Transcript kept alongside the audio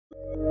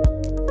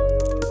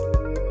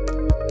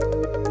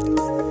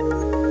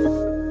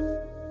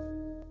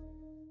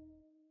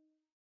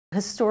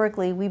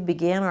historically, we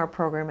began our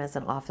program as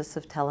an office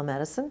of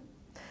telemedicine,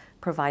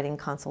 providing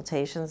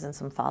consultations and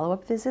some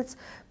follow-up visits.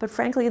 But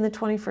frankly, in the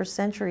 21st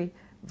century,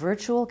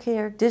 virtual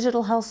care,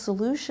 digital health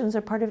solutions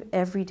are part of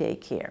everyday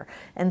care.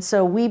 And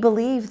so we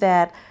believe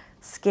that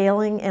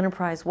scaling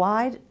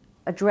enterprise-wide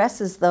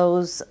addresses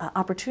those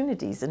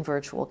opportunities in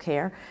virtual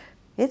care.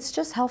 It's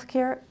just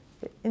healthcare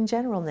in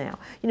general now.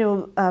 You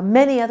know,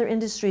 many other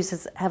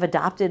industries have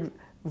adopted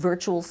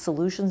virtual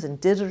solutions and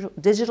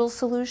digital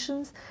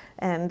solutions,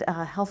 and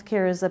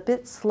healthcare is a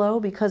bit slow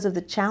because of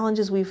the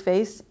challenges we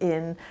face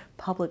in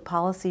public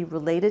policy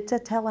related to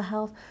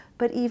telehealth,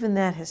 but even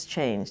that has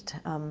changed.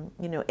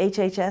 You know,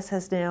 HHS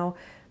has now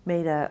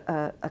made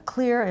a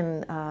clear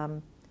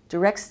and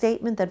direct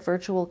statement that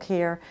virtual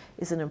care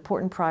is an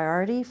important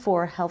priority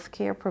for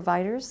healthcare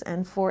providers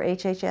and for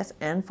HHS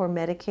and for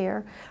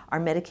Medicare.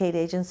 Our Medicaid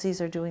agencies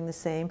are doing the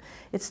same.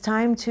 It's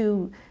time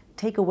to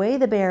take away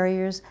the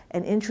barriers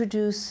and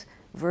introduce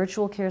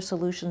virtual care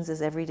solutions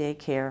as everyday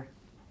care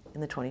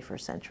in the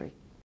 21st century.